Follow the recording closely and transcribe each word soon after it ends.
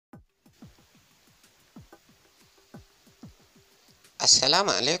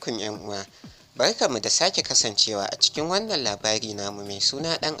Assalamu alaikum uwa. Barkanmu da sake kasancewa a cikin wannan labari namu mai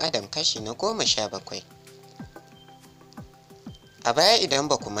suna ɗan adam kashi na 17. A baya idan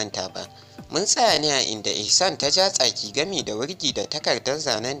ba ku manta ba, mun tsaya ne a inda Ihsan ta ja tsaki gami da wurgi da takardar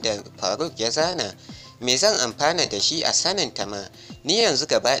zanen da Faruk ya zana. Me zan amfana da shi a sanin ta ma? Ni yanzu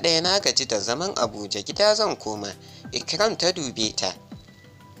gaba ɗaya na gaji da zaman Abuja, gida zan koma. Ikram ta dube ta.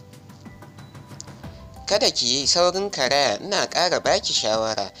 Kada ki yi saurin karaya, ina ƙara baki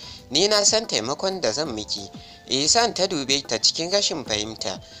shawara. Ni na san taimakon da zan miki. Ihsan ta dube ta cikin rashin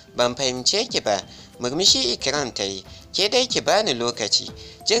fahimta. Ban fahimce ki ba. Murmushi Ikram ta yi. Ke dai ki bani lokaci.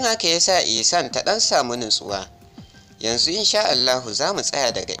 Jin haka ya sa Ihsan ta ɗan samu nutsuwa. Yanzu insha Allahu za mu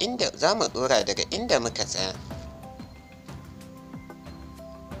ɗora daga inda muka tsaya.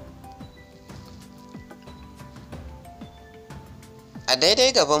 A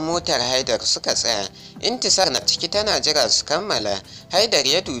daidai gaban motar Haidar suka tsaya. Intisar na ciki tana jira su kammala. Haidar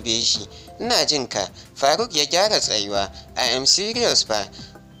ya dube shi. Ina jin ka. Faruk ya gyara tsayuwa. I am serious ba.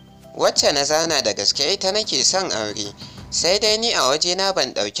 Wacce na zana da gaske ita nake son aure. Sai dai ni a wajena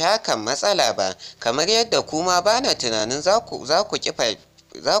ban ɗauki hakan matsala ba. Kamar yadda kuma bana tunanin za ku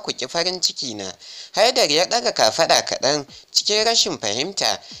ƙi farin ciki na. Haidar ya ɗaga kafaɗa kaɗan cikin rashin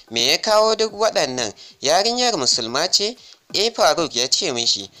fahimta. Me ya kawo duk waɗannan? Yarinyar musulma ce? Faruk ya ce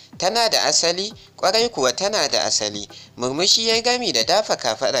mishi. Tana da asali? Ƙwarai kuwa tana da asali. Murmushi ya gami da dafa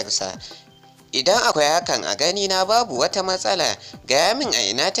kafaɗarsa. Idan akwai hakan a gani na babu wata matsala. Gaya min a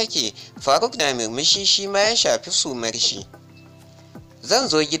ina take? Faruk na murmushi shi ma ya shafi sumar shi. Zan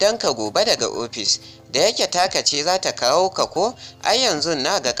zo gidanka gobe daga ofis. Da yake taka ce za ta kawo ka ko? Ai yanzu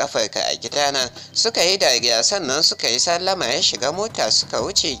na ga kafarka a gidana. Suka yi dariya sannan suka yi sallama ya shiga mota suka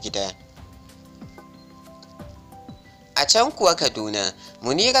wuce gida. A can kuwa Kaduna,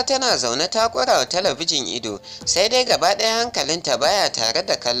 Munira tana zaune ta ƙura wa talabijin ido, sai dai gaba ɗaya hankalinta baya tare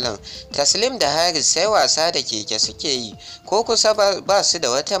da kallon. Taslim da Haris sai wasa da keke suke yi, ko kusa ba su da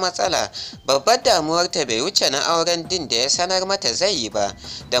wata matsala. Babbar damuwarta bai wuce na auren din da ya sanar mata zai yi ba,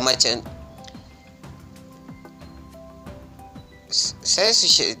 da macen sai su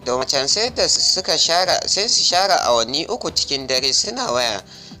share awanni 3 cikin dare suna waya,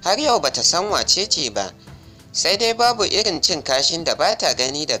 har yau bata san wace ce ba. Sai dai babu irin cin kashin da ba ta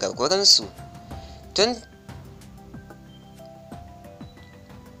gani daga gurinsu.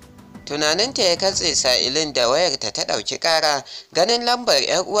 Tunaninta ya katse sa'ilin da wayarta ta ɗauki ƙara. Ganin lambar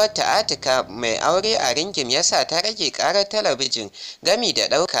 'yar uwarta Atika mai aure a ringim ya sa ta rage ƙarar talabijin gami da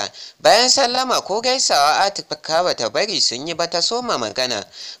ɗauka. Bayan sallama ko gaisawa Atika ba ta bari sun yi ba ta soma magana.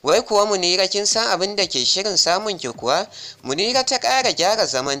 Wai kuwa Munira kin san abin da ke shirin samun ki kuwa? Munira ta ƙara gyara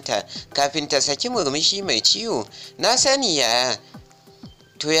zamanta kafin ta saki murmushi mai ciwo. Na sani yaya.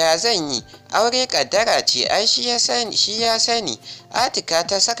 To ya zan yi? Aure ƙaddara ce, ai shi ya sani. Atika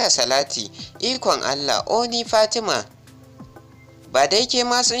ta saka salati. Ikon Allah, o ni Fatima. Ba dai ke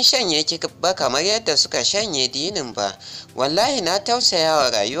ma sun shanye ki ba kamar yadda suka shanye dinin ba. Wallahi na tausaya wa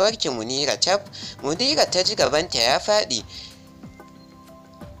rayuwarki Munira cap. Munira ta ji gabanta ya faɗi.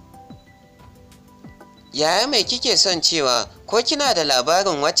 Yaya mai kike son cewa? Ko kina da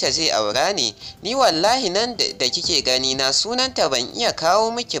labarin wacce zai aura ne? Ni wallahi nan da kike gani na sunanta ban iya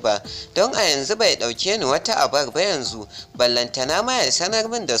kawo miki ba, don a yanzu bai ɗauke ni wata abar ba yanzu, ballantana ma ya sanar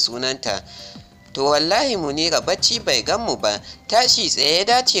min da sunanta. To wallahi Munira bacci bai gan mu ba, tashi tsaye ya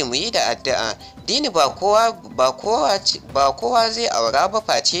dace mu yi da addu'a. Dini ba kowa zai aura ba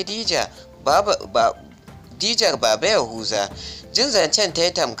face Dijar Baba Yahuza. Jin zancen ta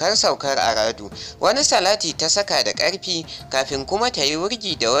yi tamkar saukar aradu. Wani salati ta saka da ƙarfi kafin kuma ta yi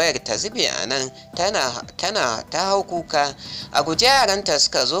wurgi da wayar ta zube a nan tana ta hau kuka. A guje yaranta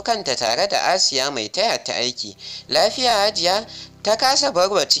suka zo kanta tare da Asiya mai taya ta aiki. Lafiya Hajiya? Ta kasa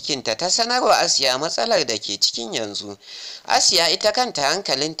barwa cikinta ta sanarwa Asiya matsalar da ke cikin yanzu. Asiya ita kanta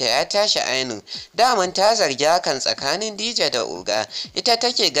hankalinta ya tashi ainun. Daman ta zargi hakan tsakanin Dija da Oga. Ita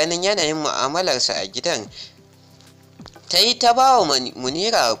take ganin yanayin mu'amalarsa a gidan. Ta yi ta ba wa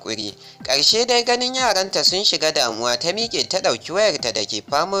Munira haƙuri. Ƙarshe dai ganin yaranta sun shiga damuwa ta miƙe ta ɗauki wayarta da ke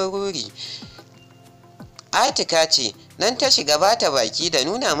faman ruri. Atika ce, nan ta shiga bata baki da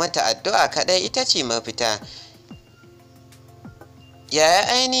nuna mata addu'a kaɗai ita ce mafita. Yaya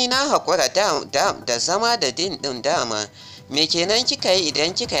aini na haƙura da zama da din ɗin dama. Me kenan kika yi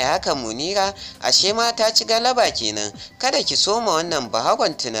idan kika yi haka Munira? Ashe ma ta ci galaba kenan. Kada ki soma wannan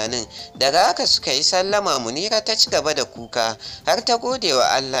bahagon tunanin. Daga haka suka yi sallama Munira ta ci gaba da kuka har ta gode wa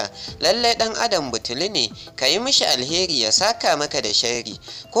Allah. Lallai ɗan adam butuli ne, ka yi mishi alheri ya saka maka da sharri.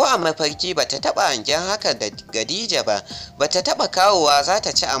 Ko a mafarki bata taɓa hangen haka da Khadija ba, bata taɓa kawowa za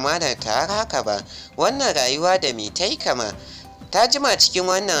ta ci amanar ta har haka ba. Wannan rayuwa da me ta yi kama. Ta jima cikin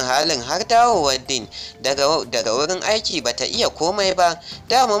wannan halin har dawowar Din daga wurin aiki bata iya komai ba,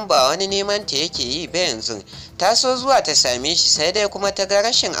 daman ba wani neman ta yake yi ba yanzu. Ta so zuwa ta same shi sai dai kuma ta ga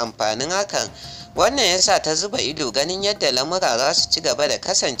rashin amfanin hakan. Wannan ya sa ta zuba ido ganin yadda lamura za su ci gaba da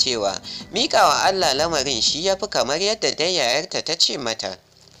kasancewa. Miƙawa Allah lamarin shi ya fi, kamar yadda dai yayarta ta ce mata.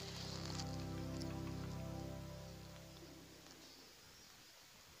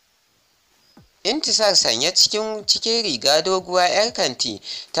 Intisar sanye cikin riga doguwa 'yar kanti,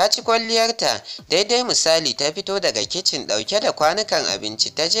 ta ci kwalliyarta daidai misali, ta fito daga kicin ɗauke da kwanukan abinci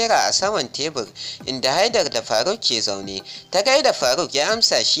ta jera a saman tebur inda Haidar da Faruk ke zaune. Ta gaida Faruk ya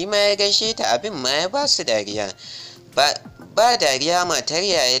amsa, shi ma ya gaishe ta, abin ma ya ba su dariya. Ba dariya matar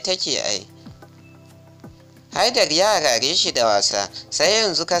yaya take ai. Haidar ya harare shi da wasa, sai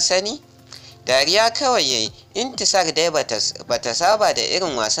yanzu ka sani? Dariya kawai yayi. Intisar dai bata saba da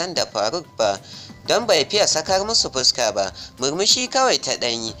irin wasan da Faruk ba, don bai fiye sakar musu fuska ba, murmushi kawai ta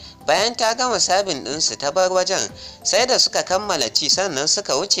ɗanyi. Bayan ta gama sabin ɗinsu ta bar wajen, sai da suka kammala ci sannan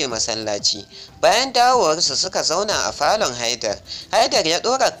suka wuce masallaci. Bayan dawowarsu suka zauna a falon Haidar. Haidar ya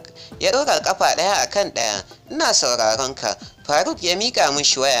ɗora ƙafa ɗaya a kan ɗaya. Ina sauraron ka. Faruk ya miƙa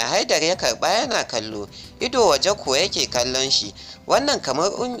mishi waya, Haidar ya karɓa yana kallo, ido waje kuwa yake kallon shi. Wannan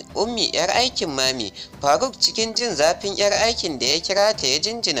kamar ummi 'yar aikin mami. Faruk cikin jin zafin 'yar aikin da ya kira ta ya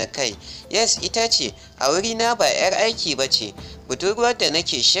jinjina kai. Yes, ita ce, a wurina ba 'yar aiki ba ce, budurwar da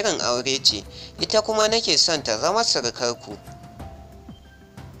nake shirin aure ce, ita kuma nake son ta zama surukarku.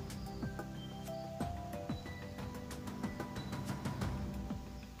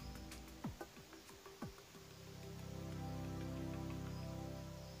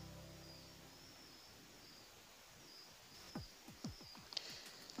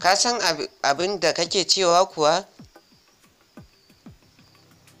 Ka san abin da kake cewa kuwa?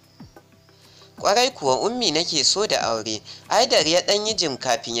 Ƙwarai kuwa ummi nake so da aure. Haidar ya ɗan yi jim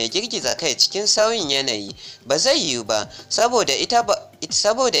kafin ya girgiza kai cikin sauyin yanayi. Ba zai yiwu ba, saboda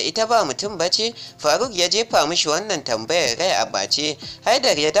ita ba mutum ba ce. Faruk ya jefa mishi wannan tambayar rai a ɓace.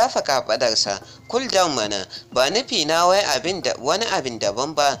 Haidar ya dafa kafaɗarsa. Cool down mana, ba nufi na wani abin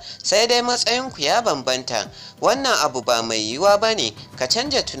daban ba, sai dai matsayinku ya bambanta. Wannan abu ba mai yiwuwa ba ne, ka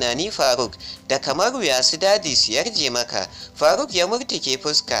canja tunani Faruk, da kamar wuya su dadi su yarje maka. Faruk ya murtuke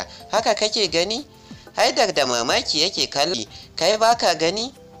fuska. Haka kake gani? Haidar da mamaki yake kalli. Kai baka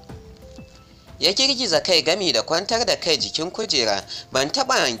gani? Ya girgiza kai gami da kwantar da kai jikin kujera. Ban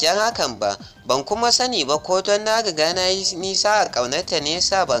taɓa hangen hakan ba, ban kuma sani ba ko don na riga na yi nisa a ƙaunarta ne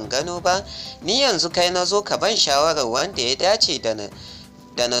yasa ban gano ba. Ni yanzu kai na zo ka ban shawarar wanda ya dace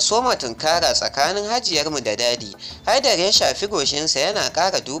da na soma tunkara tsakanin hajiyarmu da dadi. Haidar ya shafi goshinsa yana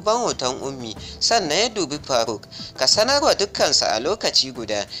ƙara duban hoton ummi, sannan ya dubi Faruk. Ka sanarwa dukkansu a lokaci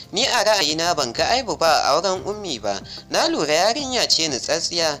guda. Ni a ra'ayina ban ga aibu ba a auren ummi ba. Na lura yarinya ce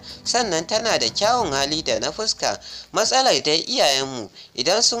nutsatsiya, sannan tana da kyawun hali da na fuska. Matsalar dai iyayenmu,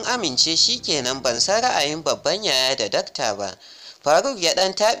 idan sun amince shi kenan, ban san ra'ayin babban yaya da dakta ba. Faruk ya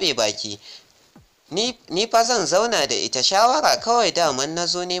ɗan taɓe baki. Ni fa zan zauna da ita, shawara kawai daman na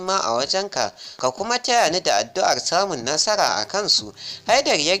zo nema a wajenka, ka kuma taya ni da addu'ar samun nasara a kansu.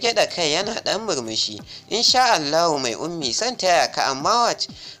 Haidar ya gyaɗa kai yana ɗan murmushi. Insha Allahu mai ummi zan taya ka, amma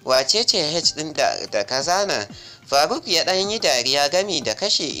wace ce H ɗin da ka zana? Faruk ya ɗan yi dariya gami da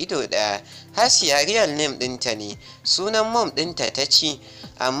kashe ido ɗaya. Hasiya real name ɗinta ne, sunan mom ɗinta ta ci,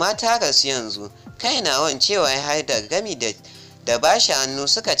 amma ta rasu yanzu. Kai nawan cewa Haidar gami da ba shi hannu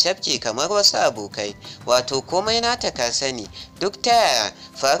suka cafke kamar wasu abokai. Wato komai nata ka sani, duk ta yaya?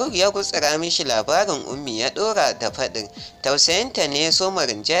 Faruk ya gutsira mishi labarin ummi ya ɗora da faɗin. Tausayinta ne ya soma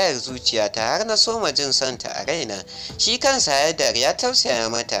rinjayar zuciyata, har na soma jin sonta a raina. Shi kansa Haidar ya tausaya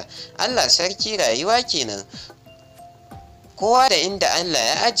mata. Allah sarki, rayuwa kenan. Kowa da inda Allah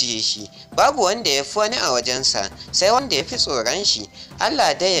ya ajiye shi, babu wanda ya fi wani a wajensa, sai wanda ya fi tsoron shi.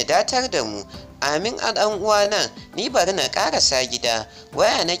 Allah dai ya datar da mu. Amin a ɗan uwana, ni bari na ƙarasa gida,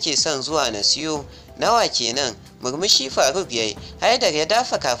 waya nake son zuwa na siyo. Nawa kenan? Murmushi Faruk yayi. Haidar ya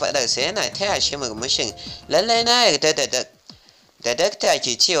dafa kafaɗarsa yana taya shi murmushin. Lallai na yarda da dakta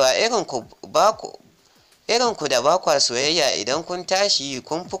ke cewa irin ku da bakwa soyayya idan kun tashi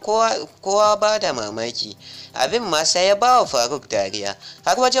kun fi kowa ba da mamaki. Abin ma sai ya bawa Faruk dariya.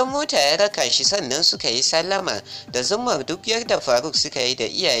 Har wajen mota ya raka shi, sannan suka yi sallama da zummar duk yadda Faruk suka yi da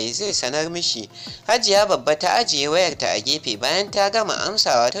iyaye zai sanar mishi. Hajiya babba ta ajiye wayarta a gefe, bayan ta gama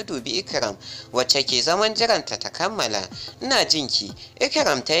amsawa ta dubi Ikram wacce ke zaman jiranta ta kammala. Ina jinki.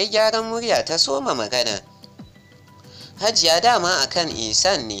 Ikram ta yi gyaran murya ta soma magana. Hajiya dama akan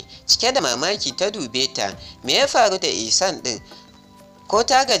Ihsan ne. Cike da mamaki ta dube ta. Me ya faru da Ihsan ɗin? Ko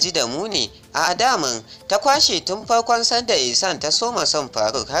ta gaji da mu ne? A daman ta kwashe tun farkon sanda Ihsan ta soma son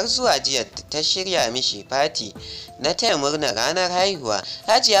Faruk har zuwa jiya ta shirya mishi fati na taya murnar ranar haihuwa.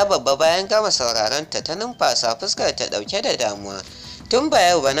 Hajiya Babba bayan gama sauraron ta numfasa, fuskar ta ɗauke da damuwa. Tun ba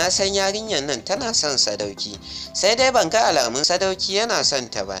yau ba na san yarinyar nan tana son Sadauki, sai dai ban ga alamun Sadauki yana son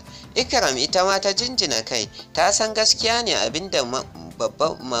ta ba. Ikram ita ma ta jinjina kai, ta san gaskiya ne abinda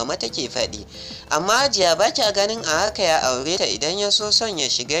babban mama take faɗi. Amma Hajiya ba kya ganin a haka ya aure ta idan ya so son ya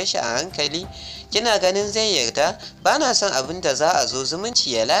shiga shi a hankali? Kina ganin zai yarda? Ba na son abin da za a zo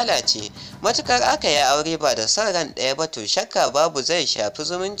zumunci ya lalace. Matukar aka yi aure ba da son ran ɗaya ba to shakka babu zai shafi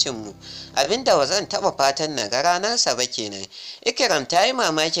zumuncinmu. Abin da ba zan taɓa fatan na ga ranarsa ba kenan. Ikram ta yi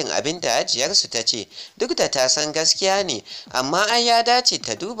mamakin abin da hajiyarsu ta ce, duk da ta san gaskiya ne, amma ai ya dace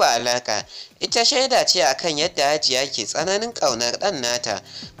ta duba alaka. Ita shaida ce akan yadda Hajiya ke tsananin ƙaunar ɗan nata,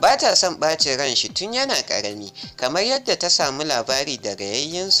 ba ta son ɓacin ran shi tun yana ƙarami, kamar yadda ta samu labari daga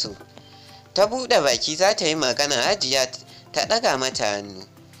yayyensu. Ta buɗe baki za ta yi magana, Hajiya ta ɗaga mata hannu.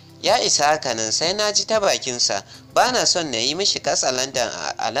 Ya isa haka nan, sai na ji ta bakinsa, ba na son na yi mishi katsalandan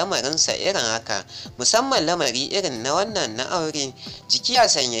a lamarinsa irin haka, musamman lamari irin na wannan na aure. Jiki a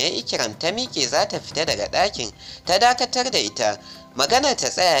sanyaye Ikram ta miƙe za ta fita daga ɗakin, ta dakatar da ita. Magana ta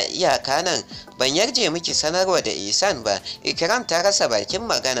tsaya iyaka nan, ban yarje miki sanarwa da Ihsan ba. Ikram ta rasa bakin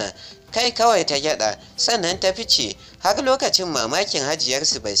magana, kai kawai ta gyada, sannan ta fice. Har lokacin mamakin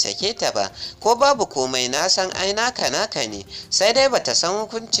hajiyarsu bai sake ta ba. Ko babu komai na san ai naka ne, sai dai bata san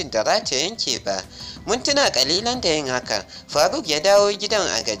hukuncin da za ta yanke ba. Mintuna kalilan da yin haka, Faruk ya dawo gidan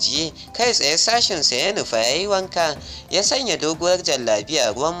a gajiye, kai tsaye sashinsa ya nufa ya yi wanka, ya sanya doguwar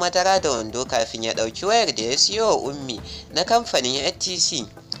jallabiya ruwan madara da wando kafin ya ɗauki wayar da ya siyo wa Ummi na kamfanin HTC.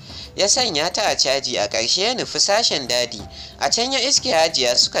 Ya sanya ta a caji, a ƙarshe ya nufi sashen Dadi. A can ya iske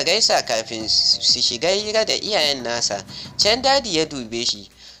Hajiya suka gaisa kafin su shiga hira da iyayen nasa. Can Dadi ya dube shi.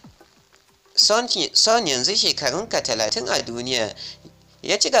 Son yanzu shekarunka 30 a duniya.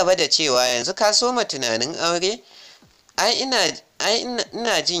 Ya ci gaba da cewa yanzu ka soma tunanin aure? Ai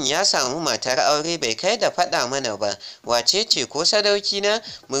ina jin ya samu matar aure bai kai da faɗa mana ba. Wace ce ko sadauki na?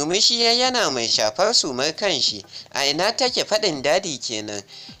 Murmushi yana mai shafar sumar kanshi. A ina take faɗin Dadi kenan.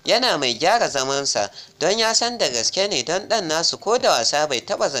 Yana mai gyara zamansa don ya san da gaske ne, don ɗan nasu ko da wasa bai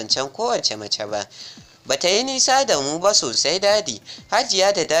taɓa zancen kowace mace ba. Bata yi nisa da mu ba sosai Dadi.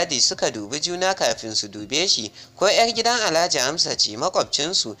 Hajiya da Dadi suka dubi juna kafin su dube shi. Ko 'yar gidan Alhaji Hamsa ce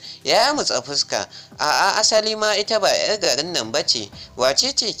makwabcinsu? Ya yamutsa fuska. A'a, asali ma ita ba 'yar garin nan ba ce.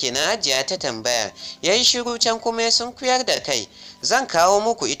 Wace ce kenan? Hajiya ta tambaya. Ya yi shiru can kuma ya sunkuyar da kai. Zan kawo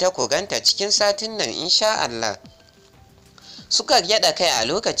muku ita ku ganta cikin satin nan insha Allah. Suka gyaɗa kai a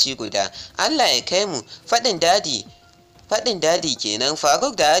lokaci guda. Allah ya kai mu. Faɗin Dadi kenan.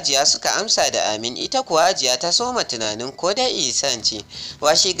 Faruk da Hajiya suka amsa da amin. Ita kuwa Hajiya ta soma tunanin ko dai Ihsan ce.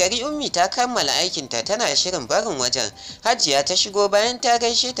 Washe gari Ummi ta kammala aikinta tana shirin barin wajen. Hajiya ta shigo bayan ta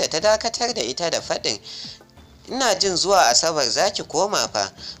gaishe ta dakatar da ita da faɗin, ina jin zuwa Asabar zaki koma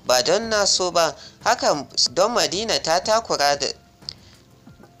fa. Ba don na so ba, hakan don Madina ta takura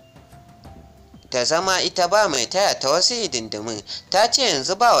da zama ita ba mai taya ta wasu hidindimin. Ta ce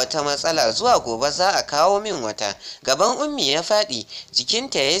yanzu ba wata matsala, zuwa gobe za a kawo min wata. Gaban Ummi ya faɗi,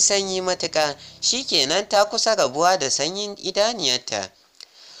 jikinta ya yi sanyi matuƙa. Shikenan ta kusa rabuwa da sanyin idaniyarta.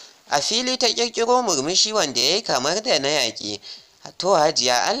 A fili ta ƙirƙiro murmushi wanda ya yi kamar da na yaƙi. To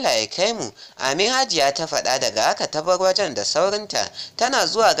Hajiya Allah ya kai mu. Amin Hajiya ta faɗa, daga haka ta bar wajen da saurinta. Tana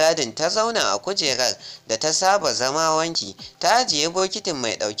zuwa gadin ta zauna a kujerar da ta saba zama wanki. Ta ajiye bokitin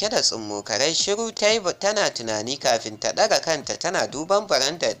mai ɗauke da tsummokarai, shiru ta yi tana tunani kafin ta ɗaga kanta tana duban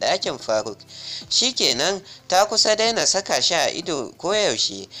barandar ɗakin Faruk. Shikenan ta kusa daina saka shi a ido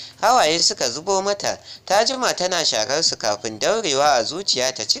koyaushe. Hawaye suka zubo mata. Ta jima tana sharar su kafin daurewa a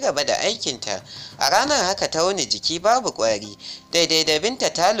zuciya ta ci gaba da aikinta. A ranar haka ta wuni jiki babu ƙwari. Daidai da Binta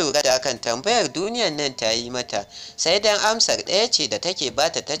ta lura da kan tambayar duniyar nan ta yi mata, sai dan amsar ɗaya ce da take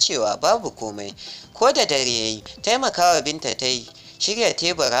bata ta cewa babu komai. Ko da dare yayi, taimakawa Binta ta yi shirya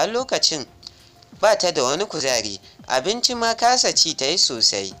tebur har lokacin ba ta da wani kuzari, abinci ma kasa ci ta yi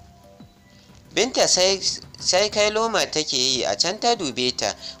sosai. Binta sai kai loma take yi. A can ta dube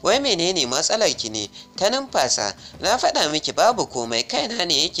ta, wai menene matsalar ki ne? Ta numfasa. Na faɗa miki babu komai, kaina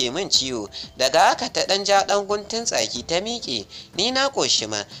ne yake min ciwo. Daga haka ta ɗan ja ɗan guntun tsaki ta miƙe. Ni na ƙoshi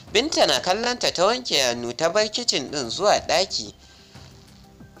ma. Binta na kallonta ta wanke hannu ta bar kicin ɗin zuwa ɗaki.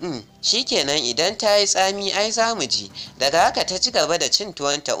 Shikenan idan ta yi tsami ai za mu ji. Daga haka ta ci gaba da cin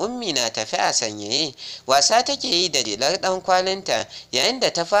tuwonta. Ummi na tafi a sanyaye. Wasa take yi da dilar ɗan kwalinta yayin da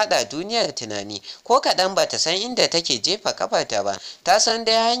ta faɗa duniyar tunani. Ko kaɗan ba ta san inda take jefa kafarta ba. Ta san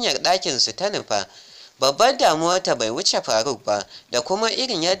dai hanyar ɗakinsu ta nufa. Babbar damuwarta bai wuce Faruk ba, da kuma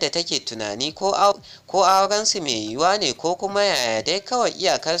irin yadda take tunani ko aurensu mai yiwuwa ne ko kuma yaya dai kawai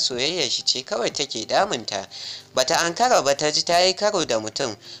iyakar soyayyar shi ce kawai take damunta. Bata ankara ba ta ji ta yi karo da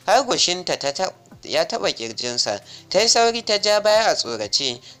mutum har goshinta ya taɓa ƙirjinsa. Ta yi sauri ta ja baya a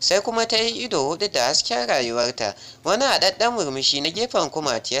tsorace, sai kuma ta yi ido hudu da hasken rayuwarta. Wani haɗaɗɗen murmushi na gefen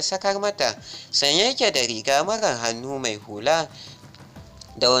kumati ya sakar mata, sanye yake da riga marar hannu mai hula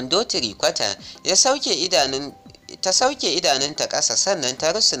da wando tirikwata. Ta sauke idanunta ƙasa, sannan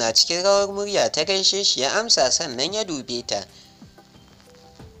ta rusuna cikin rawar murya ta gaishe shi. Ya amsa, sannan ya dube ta.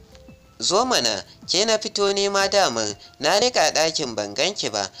 Zo mana, ke na fito nema damar, na riƙa ɗakin ban ganki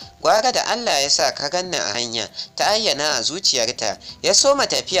ba, gwara da Allah ya sa ka ganni a hanya, ta ayyana a zuciyarta. Ya soma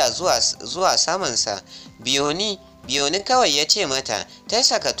tafiya zuwa samansa. Biyo ni kawai ya ce mata. Ta yi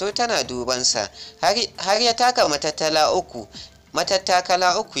sakato tana dubansa har ya taka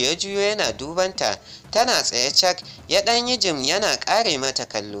matattakala uku ya juyo yana dubanta. Tana tsaye cak, ya ɗan yi jim yana ƙare mata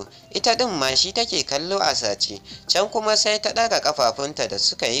kallo. Ita ɗin ma shi take kallo a sace. Can kuma sai ta ɗaga ƙafafunta da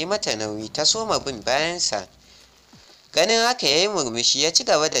suka yi mata nauyi ta soma bin bayansa. Ganin haka ya yi murmushi, ya ci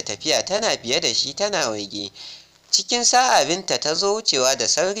gaba da tafiya, tana biye da shi tana waige. Cikin sa'a Binta ta zo wucewa, da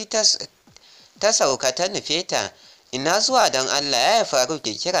sauri ta sauka ta nufe ta. Ina zuwa don Allah, yaya Faruk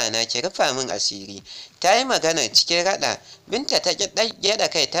ke kira na, ki rufa min asiri. Ta yi maganar cikin raɗa. Binta ta gyaɗa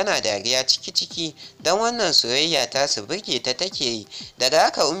kai tana dariya ciki don wannan soyayya ta su burge ta take yi. Daga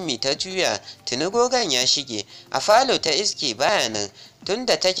haka Ummi ta juya, tuni gogon ya shige. A falo ta iske baya nan,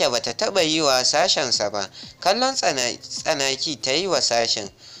 tunda take bata taɓa yi wa sashensa ba. Kallon tsanaki ta yi wa sashen.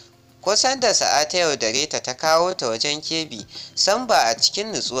 Kusan da sa'a ta yaudare ta kawo ta wajen Kebi, san ba a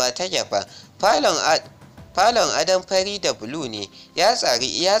cikin nutsuwa take ba. Falon adon fari da bulu ne, ya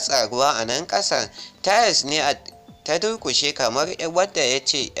tsaruwa a nan ƙasan. Tiles ne ta durƙushe kamar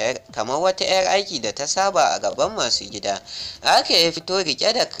wata 'yar aiki da ta saba a gaban masu gida. Haka ya fito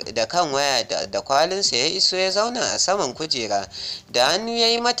riƙe da kan waya da kwalinsa, ya iso ya zauna a saman kujera. Da hannu ya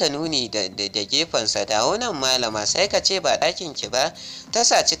yi mata nuni da gefensa. Dawo nan malama, sai ka ce ba ɗakin ki ba. Ta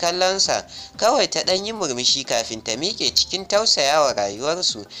saci kallonsa, kawai ta ɗan yi murmushi kafin ta miƙe cikin tausayawa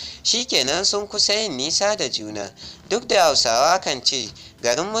rayuwarsu. Shikenan sun kusa yin nisa da juna. Duk da Hausawa kan ce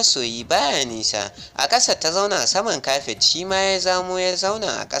garin masoyi baya nisa. A ƙasa ta zauna saman kafet, shi ma ya zamo ya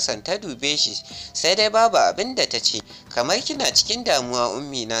zauna a ƙasan. Ta dube shi, sai dai babu abin da ta ce. Kamar kina cikin damuwa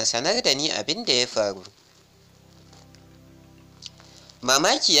Ummi, na sanar da ni abin da ya faru.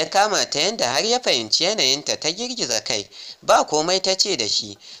 Mamaki ya kama ta yanda har ya fahimci yanayinta. Ta girgiza kai. Ba komai ta ce da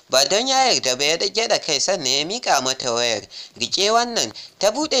shi. Ba don ya yarda ba ya gyaɗa kai, sannan ya miƙa mata wayar. Riƙe wannan.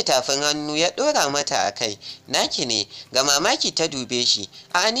 Ta buɗe tafin hannu ya ɗora mata a kai. Naki ne. Ga mamaki ta dube shi.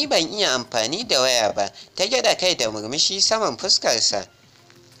 A'a, ni ban iya amfani da waya ba. Ta gyaɗa kai da murmushi saman fuskarsa.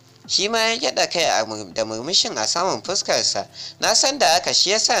 Shi ma ya gyaɗa kai da murmushin a saman fuskarsa. Na san da haka, shi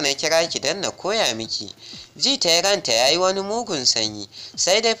yasa na kira ki don na koya miki. Ji ta ranta ya yi wani mugun sanyi,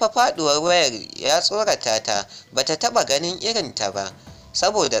 sai dai fa faɗuwar wayar ya tsorata ta. Bata taɓa ganin irinta ba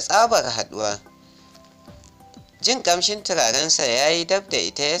saboda tsabar haɗuwa. Jin ƙamshin turarensa ya yi dab da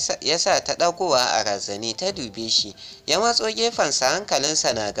ita ya sa ta ɗagowa a razane. Ta dube shi, ya matso gefensa,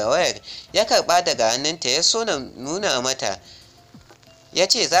 hankalinsa na ga wayar. Ya karɓa daga hannunta, ya so na nuna mata. Ya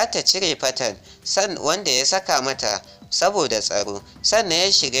ce za ta cire fatan wanda ya saka mata saboda tsaro. Sannan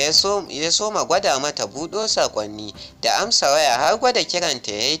ya shiga ya soma gwada mata buɗo saƙonni da amsa waya, har gwada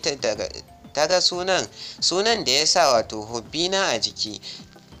kiranta ya yi ta ga sunan da ya sa wato Hubbina a jiki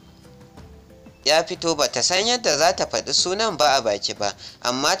ya fito. Bata san yadda za ta faɗi sunan ba a baki ba,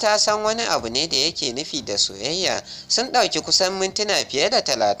 amma ta san wani abu ne da yake nufi da soyayya. Sun ɗauki kusan mintuna fiye da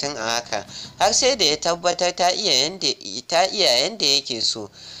 30 a haka, har sai da ya tabbatar ta iya yanda yake so.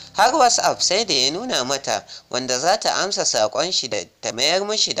 Har WhatsApp sai da ya nuna mata, wanda za ta amsa saƙon shi da ta mayar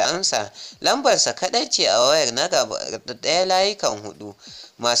mishi da amsa. Lambarsa kaɗai ce a wayar, na gaba ɗaya layukan 4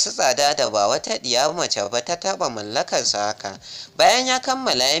 masu tsada da ba wata ɗiya mace ba ta taɓa mallakarsa haka. Bayan ya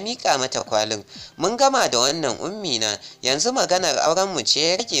kammala ya miƙa mata kwalin. Mun gama da wannan Ummi na, yanzu maganar aurenmu ce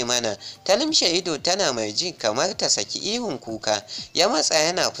ya rage mana. Ta limshe ido tana mai ji kamar ta saki ihun kuka. Ya matsa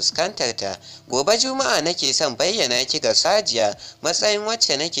yana fuskantar ta. Gobe Juma'a nake son bayyana ki ga Sajiya matsayin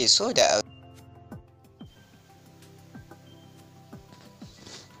wacce nake so da aure.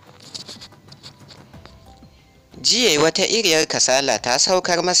 Jiya wata iriyar kasala ta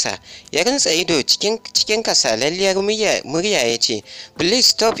saukar masa, ya rintsa ido cikin kasalalliyar murya ya ce, "Please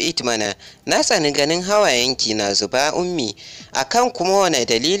stop it mana, na tsani ganin hawayenki na zuba Ummi, akan kuma wane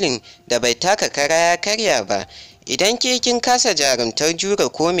dalilin da bai taka kara ya karya ba. Idan kin kasa jarumtar jure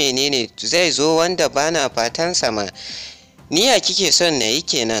ko menene zai zo wanda bana fatan sama. Niyya kike son na yi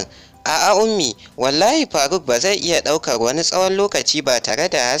kenan. A'a ummi, wallahi Faruk ba zai iya ɗaukar wani tsawon lokaci ba tare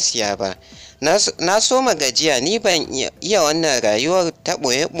da Hasiya ba. Na so gajiya, ni ban iya wannan rayuwar ta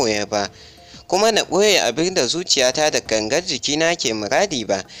ɓoye-ɓoye ba. Kuma na ɓoye abin da zuciyata da gangar jikina ke muradi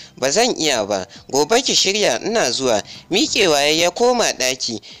ba. Ba zan iya ba. Gobe ki shirya, ina zuwa. Miƙewa ya koma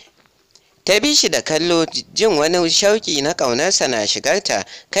ɗaki. Ta bi shi da kallo, jin wani shauƙi na ƙaunarsa na shigarta.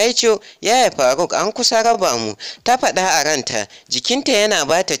 Kaico, yaya Faruk an kusa raba mu, ta faɗa a ranta. Jikinta yana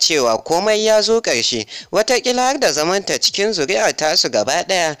bata cewa komai ya zo ƙarshe, wataƙila har da zamanta cikin zuri'ar tasu gaba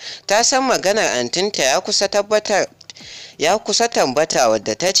ɗaya. Ta san maganar antinta ya kusa tambata,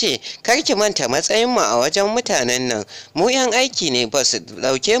 wadda ta ce, kar ki manta matsayinmu a wajen mutanen nan, mu 'yan aiki ne, ba su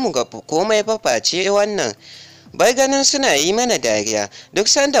ɗauke mu ga komai ba face wannan. Bai ganin suna yi mana dariya, duk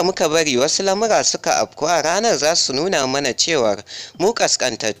sanda muka bari wasu lamura suka afku a ranar za su nuna mana cewar mu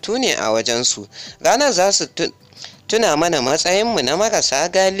ƙasƙantattu ne a wajensu. Ranar za su tuna mana matsayinmu na marasa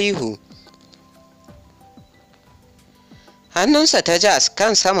galihu. Hannunsa ta ja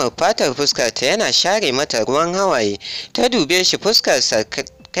kan saman fatar fuskarta yana share mata ruwan hawaye. Ta dube shi, fuskarsa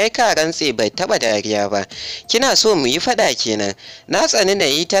kai ka rantse bai taba dariya ba. Kina so mu yi fada kenan? Na tsani na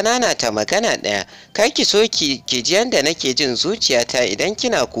yi ta nanata magana ɗaya. Kar ki so ki ji yanda nake jin zuciyata idan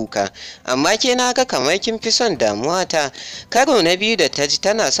kina kuka, amma ke na ga kamar kin fi son damuwata. Karo na biyu da ta ji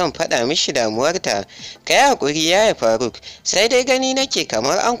tana son faɗa mishi damuwarta. Ka yi haƙuri yaya Faruk, sai dai gani nake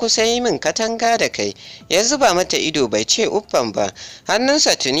kamar an kusa yi min katanga da kai. Ya zuba mata ido bai ce uffan ba.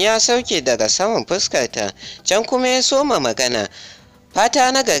 Hannunsa tuni ya sauke daga saman fuskarta, can kuma ya soma magana.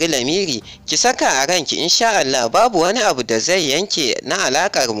 Fata na gari Lamiri, ki saka a ranki insha Allah babu wani abu da zai yanke na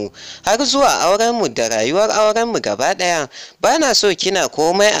alakar mu har zuwa auren mu da rayuwar auren mu gaba daya. Bana so kina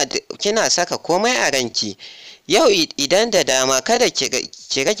saka komai a ranki. Yau idan da dama kada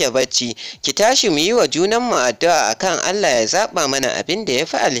ki rage bacci, ki tashi mu yi wa junanmu addu'a akan Allah ya zaɓa mana abin da ya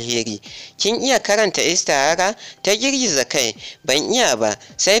fi alheri. Kin iya karanta istihara? Ta girgiza kai. Ban iya ba,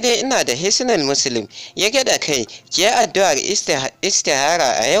 sai dai ina da hisnul muslim. Ya gyaɗa kai. Ki yi addu'ar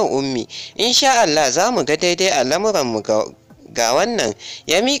istihara a yau ummi. Insha Allah za mu ga daidai a lamuranmu ga wannan.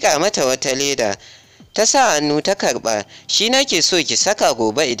 Ya miƙa mata wata leda. Ta sa hannu ta karɓa. Shi nake so ki saka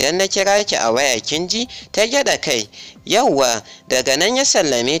gobe idan na kira ki a waya, kin ji? Ta gyaɗa kai. Yauwa, daga nan ya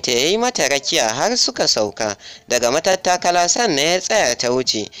sallame ta, ya yi mata rakiya har suka sauka daga matattakala, sannan ya tsaya ta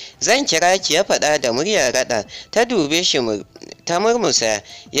wuce. Zan kira ki, ya faɗa da muryar raɗa. Ta dube shi ta murmusa,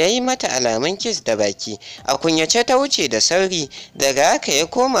 ya yi mata alamun kis da baki. A kunyace ta wuce da sauri. Daga haka ya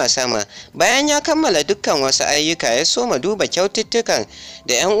koma sama. Bayan ya kammala dukkan wasu ayyuka, ya soma duba kyaututtukan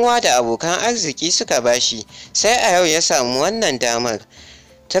da 'yan uwa da abokan arziki suka bashi. Sai a yau ya samu wannan damar.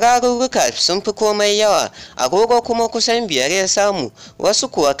 Turarurruka sun fi komai yawa, agogo kuma kusan 5 ya samu, wasu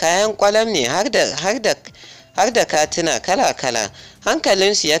kuwa kayan kwalam ne har da katuna kala-kala.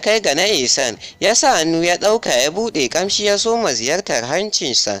 Hankalinsu ya kai ga na Ihsan, ya sa hannu ya ɗauka ya buɗe, ƙamshi ya soma ziyartar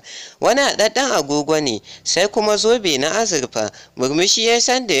hancinsa. Wani haɗaɗɗen agogo ne, sai kuma zobe na azurfa. Murmushi ya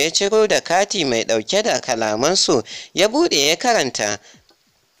san da ya ciro da kati mai ɗauke da kalaman so, ya buɗe ya karanta.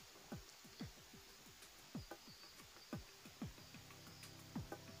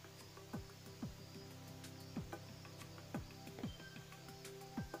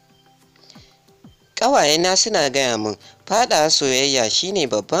 Ƙawayena suna gaya min faɗawa soyayya shine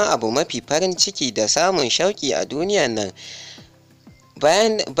babban abu mafi farin ciki da samun shauƙi a duniyar nan.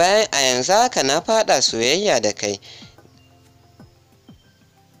 Bayan a yanzu haka na faɗa soyayya da kai.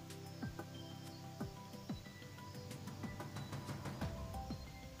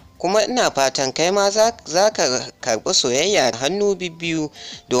 Kuma ina fatan kai ma za ka karɓi soyayya hannu bibbiyu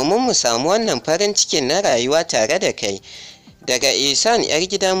domin mu samu wannan farin cikin na rayuwa tare da kai. Daga Ihsan 'yar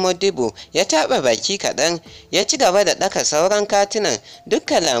gidan Modibo ya taɓa baki kaɗan, ya ci gaba da ɗaka sauran katunan. Duk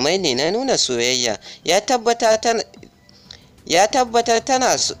kalamai ne na nuna soyayya. Ya tabbata tana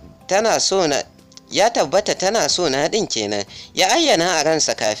so na ɗin kenan. Ya ayyana a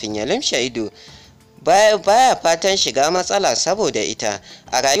ransa kafin ya lumshe ido. Baya fatan shiga matsala saboda ita.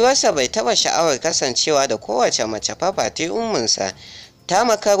 A rayuwarsa bai taɓa sha'awar kasancewa da kowace mace fafate umminsa. Ta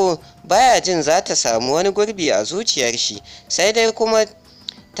makaro, baya jin za ta samu wani gurbi a zuciyar shi, sai dai kuma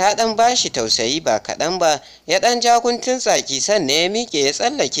ta ɗan bashi tausayi ba kaɗan ba. Ya ɗan ja guntun tsaki, sannan ya miƙe ya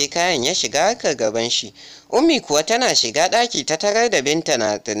tsallake kayan ya shiga harkar gaban shi. Ummi kuwa tana shiga ɗaki ta tarar da Binta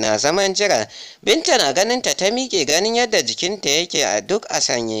na zaman jira. Binta na ganinta ta miƙe, ganin yadda jikinta yake a duk a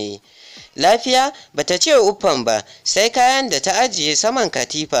sanyaye. Lafiya? Bata ce uffan ba, sai kayan da ta ajiye saman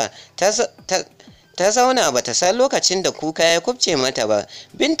katifa ta zauna ba ta san lokacin da kuka ya kubce mata ba.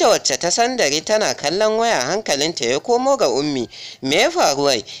 Binta wacce ta san dare tana kallon waya, hankalinta ya komo ga Ummi. Me ya faru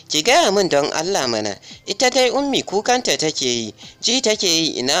wai? Ki gaya min don Allah mana. Ita dai Ummi kukanta take yi, ji take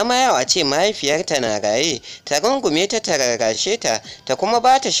yi ina ma yau a ce mahaifiyarta na raye, ta rungume ta, ta rarrashe ta, ta kuma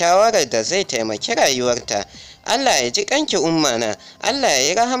ba ta shawarar da zai taimaki rayuwarta. Allah ya ji kanki Ummana, Allah ya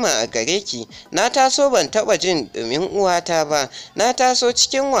yi rahama a gare ki. Na taso ban taɓa jin ɗumin uwata ba, na taso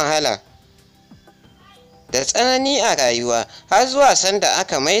cikin wahala da tsanani a rayuwa, har zuwa sanda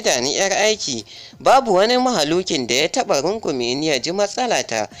aka maida ni 'yar aiki. Babu wani mahalukin da ya taɓa rungume ni ya ji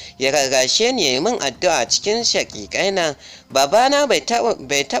matsalata, ya rarrashe ni ya yi min addu'a cikin shaƙiƙaina. Babana bai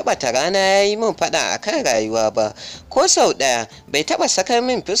taɓa ta rana ya yi min faɗa a kan rayuwa ba, ko sau ɗaya bai taɓa sakar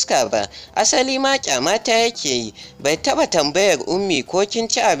min fuska ba, asali ma ƙyamata yake yi. Bai taɓa tambayar Ummi ko kin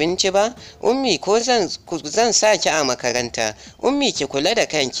ci abinci ba, Ummi ko zan sa ki a makaranta, Ummi ki kula da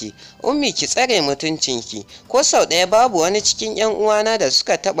kanki, Ummi ki tsare mutuncinki. Ko sau ɗaya babu wani cikin 'yan uwana da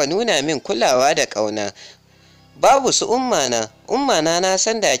suka taɓa nuna min kulawa da ƙauna. Babu su Ummana na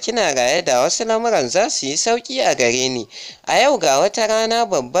san da kina raye da wasu lamuran za su yi sauƙi a gare ni. A yau ga wata rana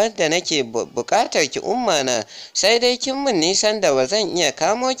babbar da nake buƙatar ki Ummana, sai dai kin min nisan da ba zan iya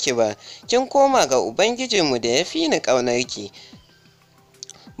kamo ki ba. Kin koma ga Ubangijinmu da ya fi ni ƙaunar ki.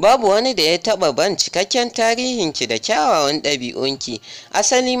 Babu wani da ya taɓa ban cikakken tarihinki da kyawawan ɗabi'unki,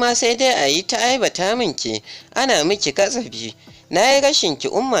 asali ma sai dai a yi ta aibata min ki, ana miki kasafi. Na yi rashin ki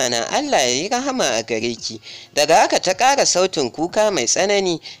Ummana, Allah ya yi rahama a gare ki. Daga haka ta ƙara sautin kuka mai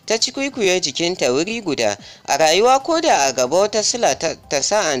tsanani, ta cikwikwiye jikinta wuri guda. A rayuwa ko da a gaba wata sila ta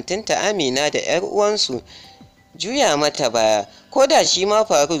sa antinta Amina da 'yar uwansu juya mata baya, ko da shi ma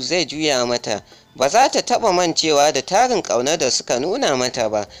Faruk zai juya mata, ba za ta taɓa mancewa da tarin ƙaunar da suka nuna mata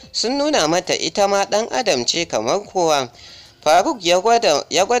ba. Sun nuna mata ita ma ɗan adam ce kamar kowa. Faruk ya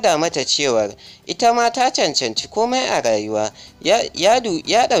gwada mata cewar ita ma ta cancanci komai a rayuwa, ya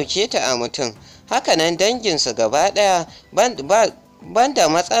ɗauke ta a mutum. Hakanan danginsu gaba ɗaya, banda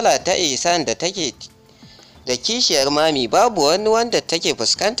matsala ta Ihsan da take da kishiyar Mami, babu wani wanda take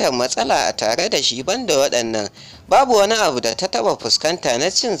fuskantar matsala a tare da shi banda waɗannan. Babu wani abu da ta taɓa fuskanta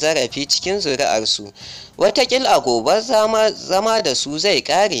na cin zarafi cikin zuri'arsu. Wataƙil a gobe zama da su zai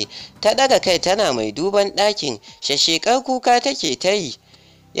ƙare. Ta ɗaga kai tana mai duban ɗakin, shashshekar kuka take ta yi.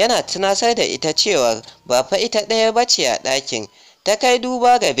 Yana tunasar da ita cewar ba fa ita ɗaya ba ce a ɗakin. Ta kai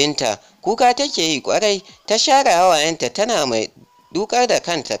duba ga Binta, kuka take yi ƙwarai. Ta share hawayenta tana mai dukar da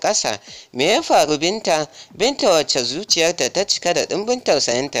kanta ƙasa. Me ya faru Binta? Binta wacce zuciyarta ta cika da ɗimbin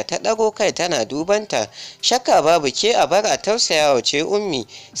tausayinta ta ɗago kai tana dubanta. Shakka babu ke a bar a tausayawa ce Ummi,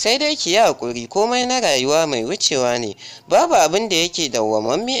 sai dai ki yi haƙuri, komai na rayuwa mai wucewa ne. Babu abin da yake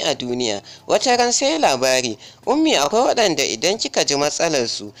dawwamamme a duniya, wata ran sai labari. Ummi, akwai waɗanda idan kika ji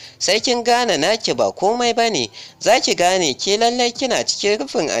matsalarsu sai kin gane naki ba komai ba ne. Za ki gane ke lallai kina cikin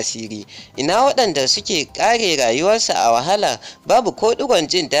rufin asiri. Ina waɗanda suke ƙare rayuwarsu a wahala, babu ko ɗigon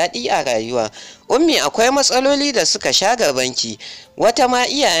jin daɗi a rayuwa. Ummi, akwai matsaloli da suka sha gabanki. Wata ma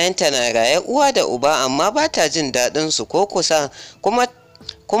iyayenta na raye uwa da uba, amma ba ta jin daɗinsu ko kusa,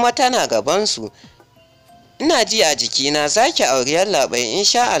 kuma tana gabansu. Ina ji a jikina za ki auri Yallaɓai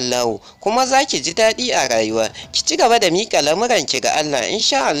insha Allahu, kuma za ki ji daɗi a rayuwa. Ki ci gaba da miƙa lamuranki ga Allah,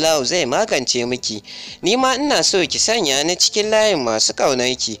 insha Allahu zai magance miki. Ni ma ina so ki sanya ni cikin layin masu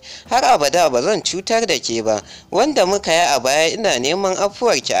ƙaunarki. Har abada ba zan cutar da ke ba. Wanda muka yi a baya ina neman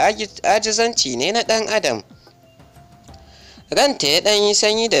afuwarki, ajizanci ne na ɗan adam. Ranta ya ɗan yi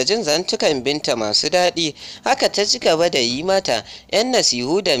sanyi da jin zantukan Binta masu daɗi. Haka ta ci gaba da yi mata 'yan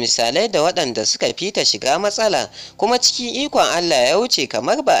nasihu da misalai da waɗanda suka fi ta shiga matsala, kuma cikin ikon Allah ya wuce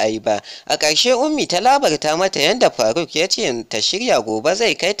kamar ba a yi ba. A ƙarshe Ummi ta labarta mata yadda Faruk ya ce ta shirya gobe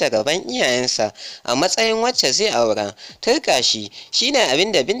zai kai ta gaban iyayensa a matsayin wacce zai aura. Turka shi shine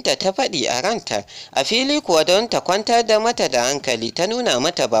abin da Binta ta faɗi a ranta. A fili kuwa don ta kwantar da mata da hankali, ta nuna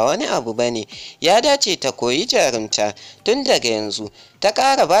mata ba wani abu ba ne, ya dace ta koyi jarumta tun daga yanzu. Ta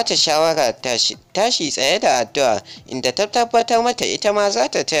ƙara ba ta shawara tashi tsaye da addu'a, inda ta tabbatar mata ita ma za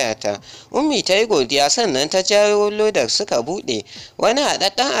ta taya ta. Ummi ta yi godiya, sannan ta jawo lodar suka buɗe. Wani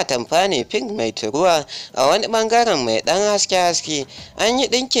haɗaɗɗen atamfa ne pink mai turuwa, a wani ɓangaren mai ɗan haske-haske. An yi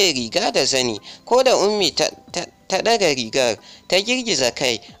ɗinke riga da zani. Ko da Ummi ta ta ɗaga rigar ta girgiza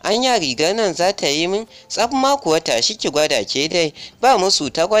kai. Anya rigar nan za ta yi min? Tsaf ma kuwa tashi ki gwada ke dai. Ba musu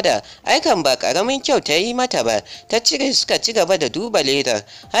ta gwada, aikan ba ƙaramin kyau ta yi mata ba. Ta cire suka ci gaba da duba ledar,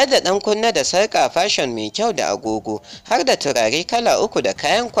 har da ɗan kunna da sarƙa fashion mai kyau da agogo, har da turare kala uku da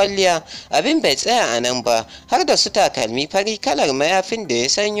kayan kwalliya. Abin bai tsaya a nan ba, har da su takalmi fari kalar mayafin da ya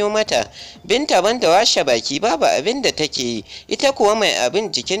sanyo mata. Binta banda washe baki babu abin da take yi, ita kuwa mai abin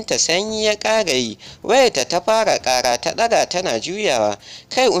jikinta sanyi ya ƙara yi. Wayarta ta fara ƙara, ta ɗaga tana juyawa.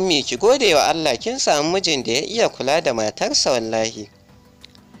 Kai ummi ki gode wa Allah kin samu mijin da ya iya kula da matarsa wallahi.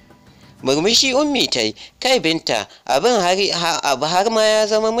 Murmushi ummi ta yi. Kai Binta, abu har ma ya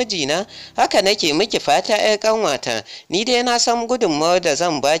zama mijina? Haka nake miki fata 'yar ƙanwata. Ni dai na san gudunmawar da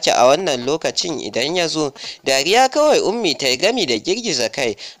zan baki a wannan lokacin idan ya zo. Dariya kawai ummi ta yi gami da girgiza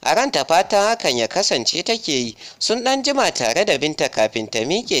kai, a ranta fatan hakan ya kasance take yi. Sun ɗan jima tare da Binta kafin ta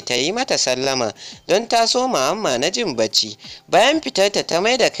miƙe ta yi mata sallama, don ta so amma na jin bacci. Bayan fitarta ta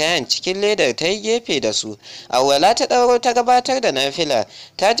mai da kayan cikin ledar ta yi gefe da su. Awwala ta ɗauro ta gabatar da nafila.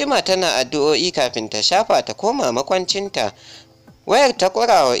 Ta jima tana addu'o'i kafin ta shafa ta koma makwancinta. Wayar ta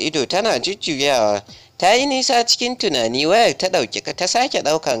ƙurawa ido tana jujjuyawa. Ta yi nisa cikin tunani, wayar ta sake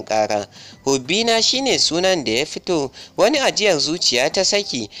ɗaukan ƙara. Hubbina shine sunan da ya fito. Wani ajiyar zuciya ta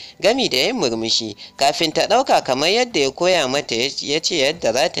saki gami da yin murmushi kafin ta ɗauka kamar yadda ya koya mata, ya ce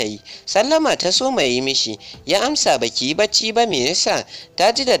yadda za ta yi. Sallama ta so mai yi mishi, ya amsa baki yi bacci ba me yasa?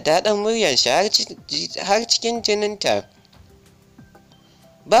 Ta ji daddaɗan muryar shi har cikin jininta.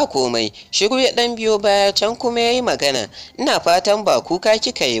 Ba komai, shiru ya ɗan biyo baya, can kuma ya yi magana. Ina fatan ba kuka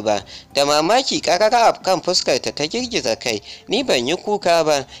kika yi ba. Da mamaki ƙarara a kan fuskarta ta girgiza kai. Ni ban yi kuka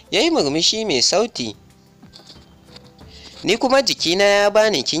ba. Ya yi murmushi mai sauti. Ni kuma jikina ya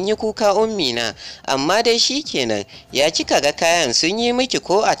bani kin yi kuka ummina, amma dai shi kenan. Ya kika ga kayan sun yi miki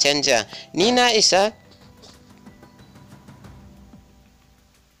ko a canja? Ni na isa.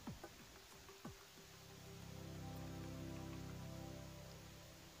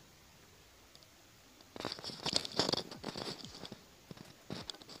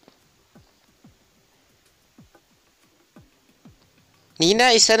 Ni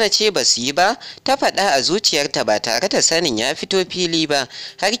na isa na ce ba su yi ba, ta faɗa a zuciyarta ba tare da sanin ya fito fili ba.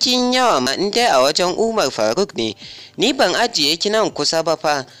 Har kin yawa ma in dai a wajen Umar Faruk ne. Ni ban ajiye ki nan kusa ba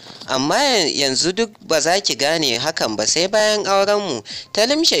fa, amma yanzu duk ba za ki gane hakan ba sai bayan aurenmu. Ta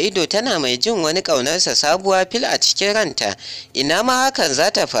limshe ido tana mai jin wani ƙaunarsa sabuwa fil a cikin ranta. Ina ma hakan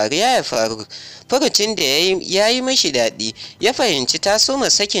za ta faru ya faru. Furucin da ya yi mishi daɗi, ya fahimci ta soma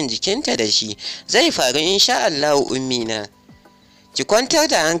sakin jikinta da shi. Zai faru insha Allahu ummina. Ki kwantar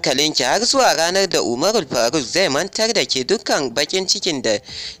da hankalinki har zuwa ranar da Umarul Faruk zai mantar da ke dukkan bakin ciki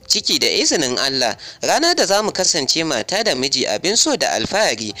da izinin Allah. Ranar da za mu kasance mata da miji abin so da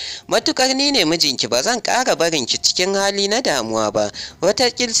alfahari. Matukar ni ne mijinki ba zan ƙara barinki cikin hali na damuwa ba.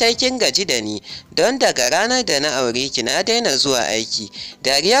 Wataƙil sai kin gaji da ni, don daga ranar da na aure ki na daina zuwa aiki.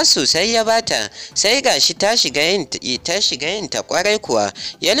 Dariya sosai ya bata, sai gashi ta shiga yin ta kwarai kuwa.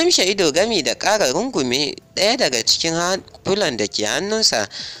 Ya limshe ido gami da ƙara rungume ɗaya daga cikin fulan da ke hannunsa.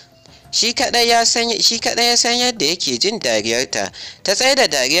 Shi kaɗai ya san yadda yake jin dariyarta. Ta tsaye da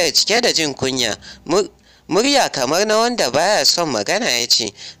dariyar cike da jin kunya. Murya kamar na wanda baya son magana ya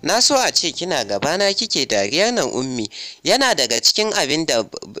ce, na so a ce kina gabana kike dariyar nan ummi. Yana daga cikin abin da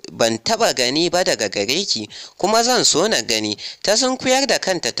ban taɓa gani ba daga gare ki, kuma zan so na gani. Ta sunkuyar da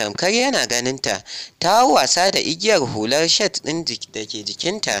kanta tamkar yana ganinta. Ta wasa da igiyar hular shet ɗin da ke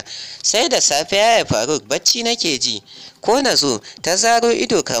jikinta. Sai da safe ya Faruk bacci nake ji. Ko na zo, ta zaro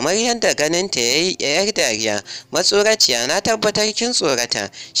ido kamar yadda ganinta ya yi yar dariya. Matsoraciya, na tabbatar kin tsorata.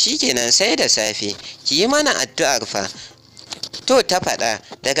 Shikenan sai da safe, ki yi mana addu'ar fa. To ta faɗa.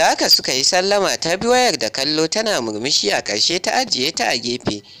 Daga haka suka yi sallama, ta bi wayar da kallo tana murmushi, a ƙarshe ta ajiye ta a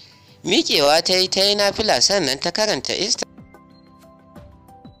gefe. Miƙewa ta yi nafila sannan ta karanta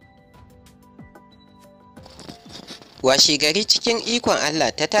Washegari cikin ikon Allah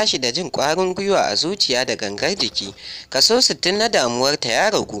ta tashi da jin ƙwarin gwiwa a zuciya da gangar jiki. Kaso 60 na damuwarta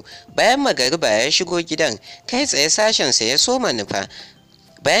ya ragu. Bayan magariba ya shigo gidan, kai tsaye sashensa ya soma nufa.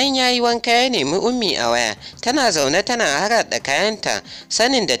 Bayan ya yi wanka ya nemi ummi a waya. Tana zaune tana harhaɗa kayanta,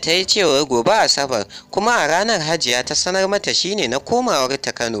 sanin da ta yi cewar gobe Asabar, kuma a ranar Hajiya ta sanar mata shine na komawar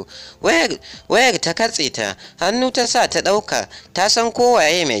ta Kano. Wayar ta katse ta, hannu ta sa ta ɗauka, ta san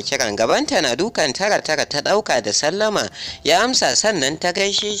kowaye mai kiran. Gabanta na dukan tara ta ɗauka da sallama. Ya amsa sannan ta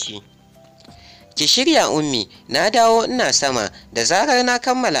gaishe shi. Ki shirya ummi, na dawo ina sama, da zarar na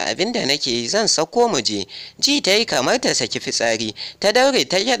kammala abin da nake yi zan sauko mu je. Ji ta yi kamar ta saki fitsari, ta daure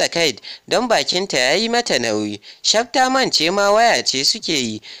ta gyaɗa kai don bakinta ya yi mata nauyi. Shaf mance ma waya ce suke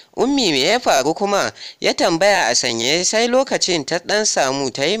yi. Ummi me ya faru kuma? Ya tambaya a sanye sai lokacin ta ɗan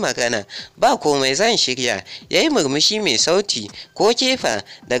samu ta yi magana. Ba komai zan shirya. Ya yi murmushi mai sauti. Ko kefa?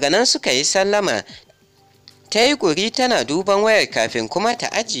 Daga nan suka yi sallama. Ta yi ƙuri tana duban wayar kafin kuma ta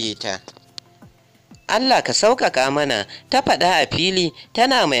ajiye ta. Allah ka sauƙaƙa mana, ta faɗa a fili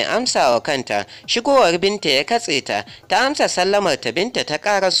tana mai amsawa kanta. Shigowar Binta ya katse ta, ta amsa sallamar ta. Binta ta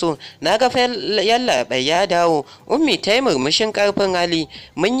ƙaraso, na ga yallaɓai ya dawo. Ummi ta yi murmushin ƙarfin hali.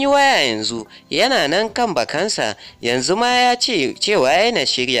 Mun yi waya yanzu, yana nan kan bakansa, yanzu ma ya ce cewa yana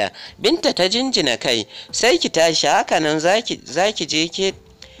shirya. Binta ta jinjina kai, sai ki tashi haka nan za ki je ki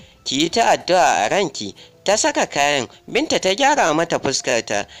yi ta addu'a a ranki. Ta saka kayan. Binta ta gyara mata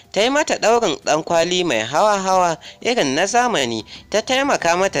fuskarta, ta yi mata ɗaurin ɗankwali mai hawa-hawa irin na zamani, ta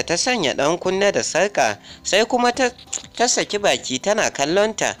taimaka mata ta sanya ɗan kunne da sarƙa, sai kuma ta saki baki tana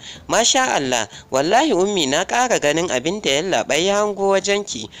kallonta. Masha Allah, wallahi ummi na ƙara ganin abin da yallaɓai ya hango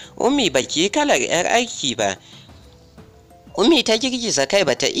wajenki. Ummi baki yi kalar 'yar aiki ba. Ummi ta girgiza kai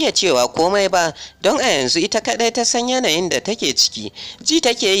bata iya cewa komai ba, don a yanzu ita kadai ta san yanayin da take ciki. Ji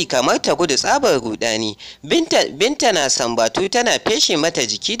take yi kamar ta gudu tsabar rudani. Binta na sambatu tana feshe mata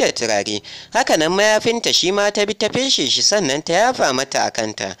jiki da turare. Hakanan mayafinta shi ma ta bi ta feshe shi sannan ta yafa mata a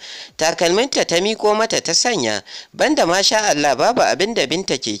kanta. Takalminta ta miko mata ta sanya. Banda masha Allah babu abin da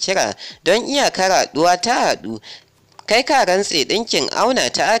Binta ke kira, don iyakar haɗuwa ta haɗu. Kai ka rantse ɗinkin auna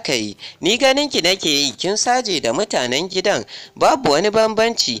ta aka yi, ni ganinki nake yi kin saje da mutanen gidan, babu wani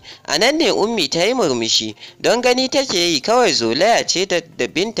bambanci. A nan ne ummi ta yi murmushi, don gani take yi kawai zolaya ce da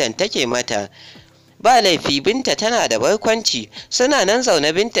Bintan take mata. Ba laifi, Binta tana da barkwanci. Suna nan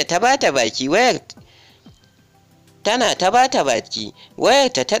zaune Binta ta bata baki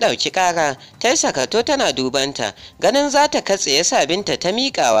wayarta ta ɗauki ƙara, ta yi sakato tana dubanta. Ganin za ta katse ya sa Binta ta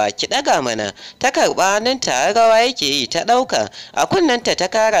miƙawa, ki ɗaga mana. Ta karɓa hannunta har rawa yake yi, ta ɗauka. A kunnenta ta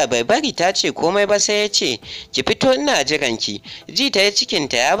kara, bai bari ta ce komai ba sai ya ce, ki fito ina jiranki. Ji ta yi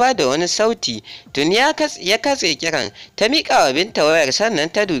cikinta ya ba da wani sauti, tuni ya katse kiran. Ta miƙa wa Binta wayar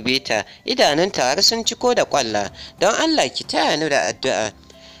sannan ta dube ta, idanunta har sun ciko da ƙwalla. Don Allah ki taya ni da addu'a.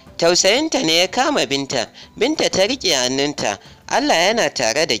 Tausayinta ne ya kama Binta. Binta ta riƙe hannunta. Allah yana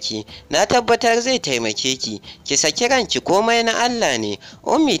tare da ki, na tabbatar zai taimake ki. Ki saki ranki, komai na Allah ne.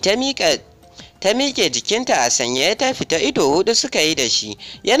 Ummi ta miƙe jikinta a sanye ta fita, ido hudu suka yi da shi.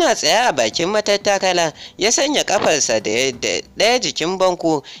 Yana tsaye a bakin matattakala, ya sanya kafarsa da ɗaya jikin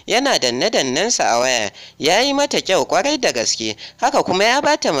banko, yana danne-dannensa a waya. Ya yi mata kyau kwarai da gaske, haka kuma ya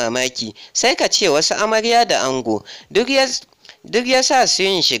bata mamaki. Sai ka ce wasu amarya da ango. Duk ya sa su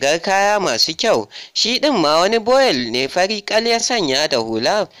yin shigar kaya masu kyau. Shi ɗin ma wani boyel ne fari ƙal ya sanya da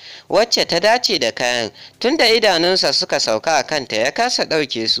hula wacce ta dace da kayan. Tunda idanunsa suka sauka a kanta ya kasa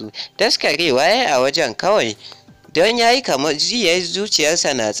ɗauke su, daskarewa ya yi a wajen kawai, don ya yi kamar jiya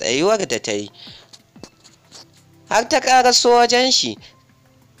zuciyarsa na tsayuwar da ta yi. Har ta ƙaraso wajen shi,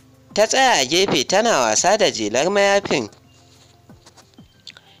 ta tsaya a gefe tana wasa da jelar mayafin.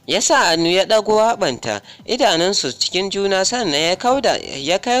 Ya sa hannu ya ɗago haɓanta, idanunsu cikin juna, sannan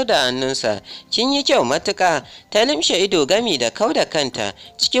ya kauda hannunsa. Kin yi kyau matuƙa. Ta limshe ido gami da kauda kanta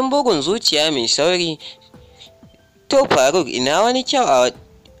cikin bugun zuciya mai sauri. To Faruk, ina wani kyau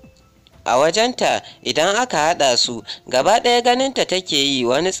a wajenta idan aka haɗa su. Gaba ɗaya ganinta take yi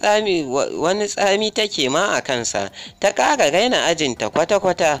wani tsami take ma a kansa. Ta ƙara raina ajinta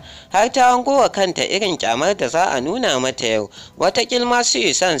kwata-kwata, har ta hango wa kanta irin ƙyamar da za a nuna mata yau. Wataƙil ma su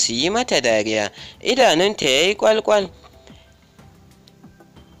yi son su yi mata dariya. Idanunta ya yi ƙwalƙwal.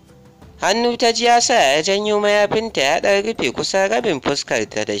 Hannu ta ji ya sa ya janyo mayafinta ya ɗan rufe kusan rabin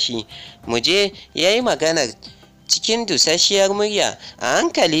fuskarta da shi. Muje, ya yi maganar cikin dusasshiyar murya. A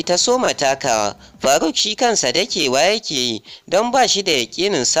hankali ta soma takawa. Faruk shi kansa dakewa yake yi, don ba shi da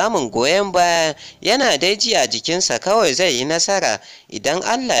yaƙinin samun goyon baya. Yana dai ji a jikinsa kawai zai yi nasara idan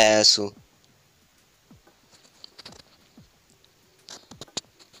Allah ya so.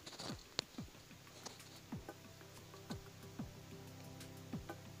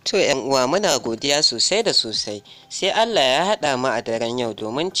 To uwa, muna godiya sosai da sosai. Sai Allah ya haɗa mu a daren yau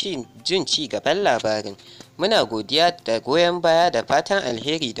domin jin ci gaban labarin. Muna godiya da goyon baya da fatan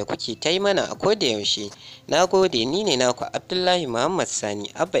alheri da kuke ta yi mana a koda yaushe. Na gode. Ni ne naku Abdullahi Muhammad Sani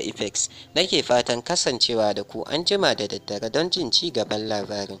Abba Effects. Nake fatan kasancewa da ku an jima da daddare don jin ci gaban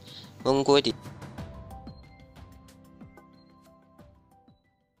labarin. Mun gode.